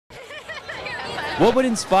What would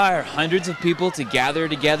inspire hundreds of people to gather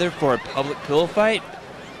together for a public pillow fight?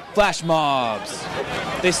 Flash mobs.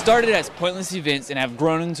 They started as pointless events and have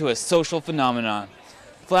grown into a social phenomenon.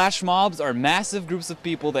 Flash mobs are massive groups of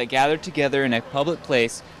people that gather together in a public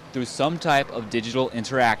place through some type of digital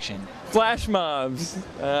interaction. Flash mobs,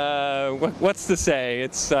 what's to say?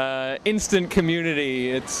 It's instant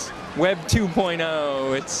community, it's Web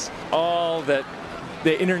 2.0, it's all that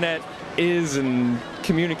the internet is and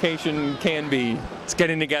communication can be. It's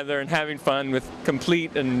getting together and having fun with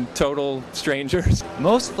complete and total strangers.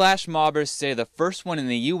 Most flash mobbers say the first one in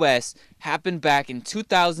the U.S. happened back in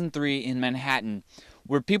 2003 in Manhattan,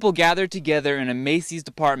 where people gathered together in a Macy's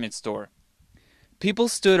department store. People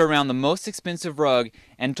stood around the most expensive rug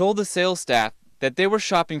and told the sales staff that they were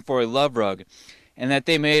shopping for a love rug and that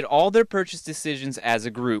they made all their purchase decisions as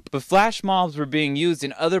a group. But flash mobs were being used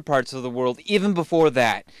in other parts of the world even before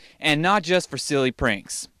that, and not just for silly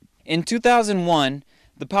pranks. In 2001,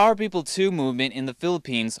 the Power People 2 movement in the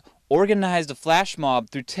Philippines organized a flash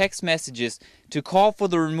mob through text messages to call for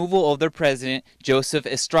the removal of their president, Joseph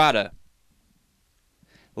Estrada.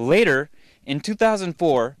 Later, in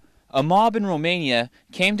 2004, a mob in Romania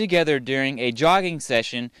came together during a jogging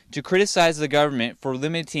session to criticize the government for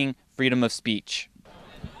limiting freedom of speech.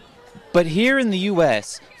 But here in the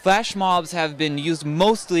U.S., flash mobs have been used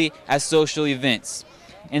mostly as social events.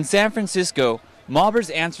 In San Francisco, mobbers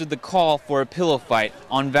answered the call for a pillow fight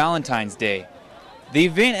on Valentine's Day. The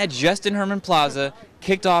event at Justin Herman Plaza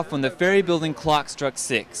kicked off when the Ferry Building clock struck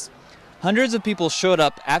 6. Hundreds of people showed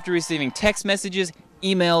up after receiving text messages,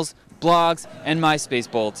 emails, blogs, and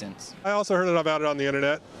MySpace bulletins. I also heard about it on the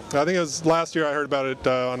internet. I think it was last year I heard about it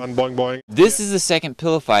on Boing Boing. This is the second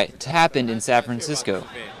pillow fight to happen in San Francisco.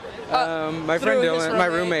 My friend Dylan, my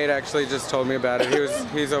roommate, actually just told me about it.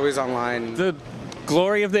 He's always online. The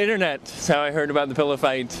glory of the internet. That's how I heard about the pillow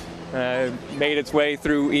fight. Made its way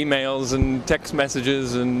through emails and text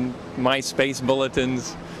messages and MySpace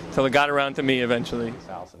bulletins until it got around to me eventually.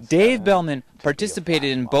 Dave Bellman participated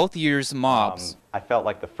in both years' mobs. I felt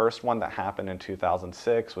like the first one that happened in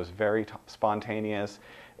 2006 was very spontaneous.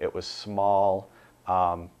 It was small.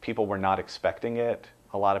 People were not expecting it.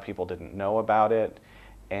 A lot of people didn't know about it.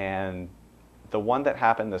 And the one that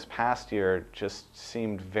happened this past year just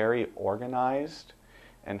seemed very organized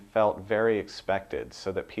and felt very expected,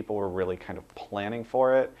 so that people were really kind of planning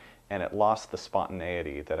for it, and it lost the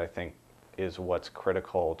spontaneity that I think is what's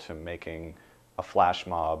critical to making a flash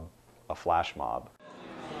mob a flash mob.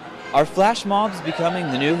 Are flash mobs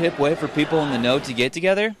becoming the new hip way for people in the know to get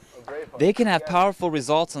together? They can have powerful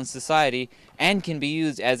results on society and can be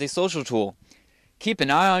used as a social tool. Keep an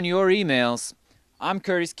eye on your emails. I'm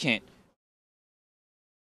Curtis Kent